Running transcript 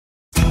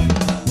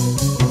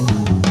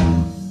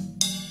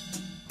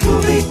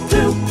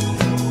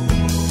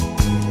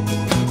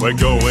We're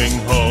going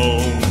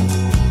home.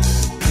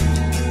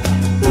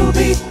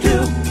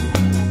 Scooby-Doo.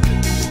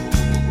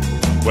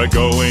 We're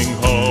going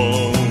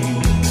home.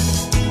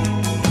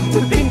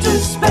 We've been to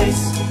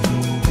space.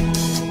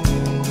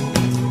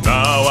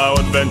 Now our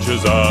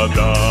adventures are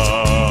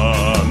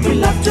done. We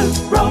love to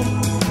roam.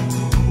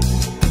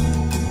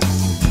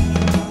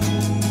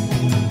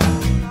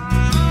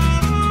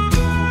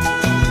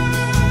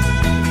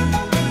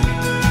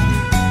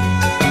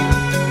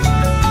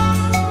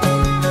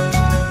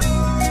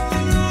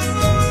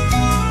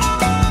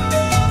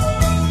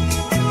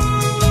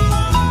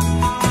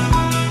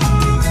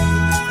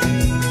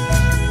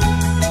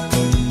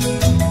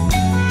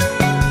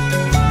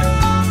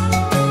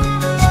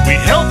 We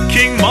helped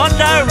King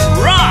Mondo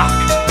rock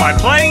by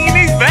playing in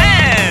his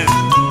band.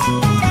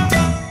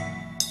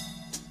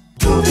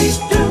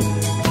 Scooby-Doo.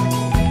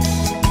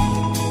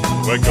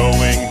 We're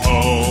going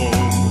home.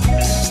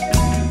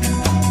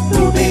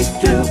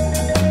 Scooby-Doo.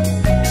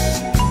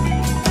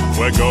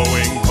 We're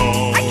going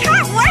home. I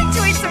can't wait to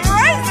eat some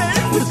roses.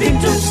 We've been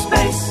to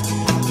space.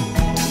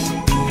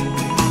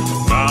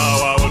 Now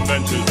our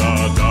adventures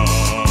are done.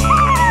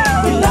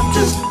 We love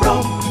to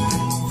roam.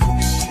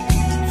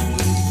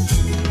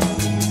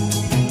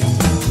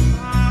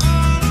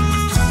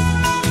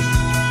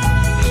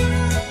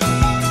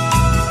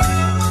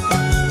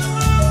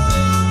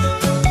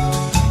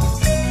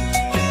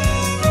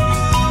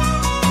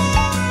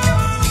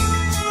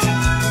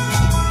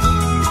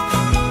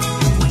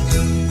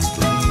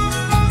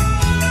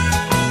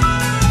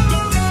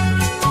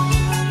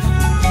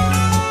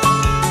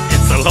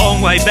 It's a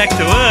long way back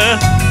to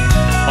Earth.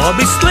 I'll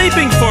be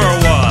sleeping for a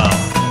while.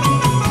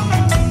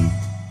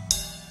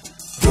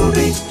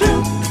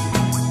 Scooby-Doo.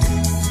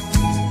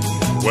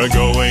 We're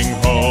going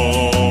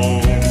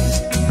home.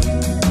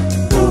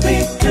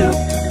 Scooby-Doo.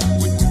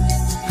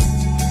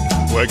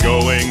 We're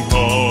going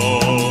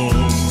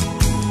home.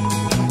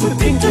 We've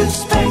been to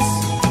space.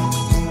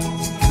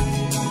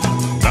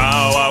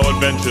 Now our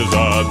adventures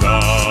are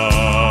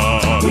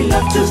done. We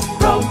love to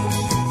roam.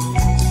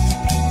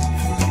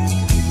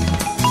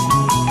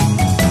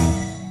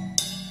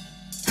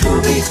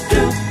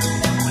 Scooby-Doo.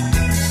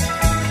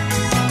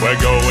 We're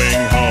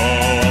going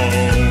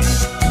home.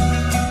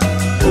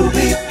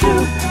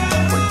 Scooby-Doo.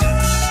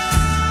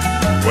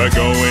 We're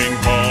going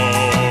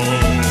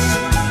home.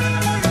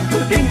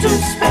 We've been to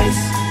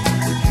space.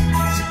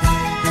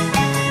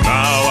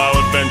 Now our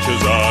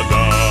adventures are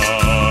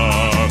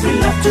done. We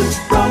love to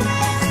roam.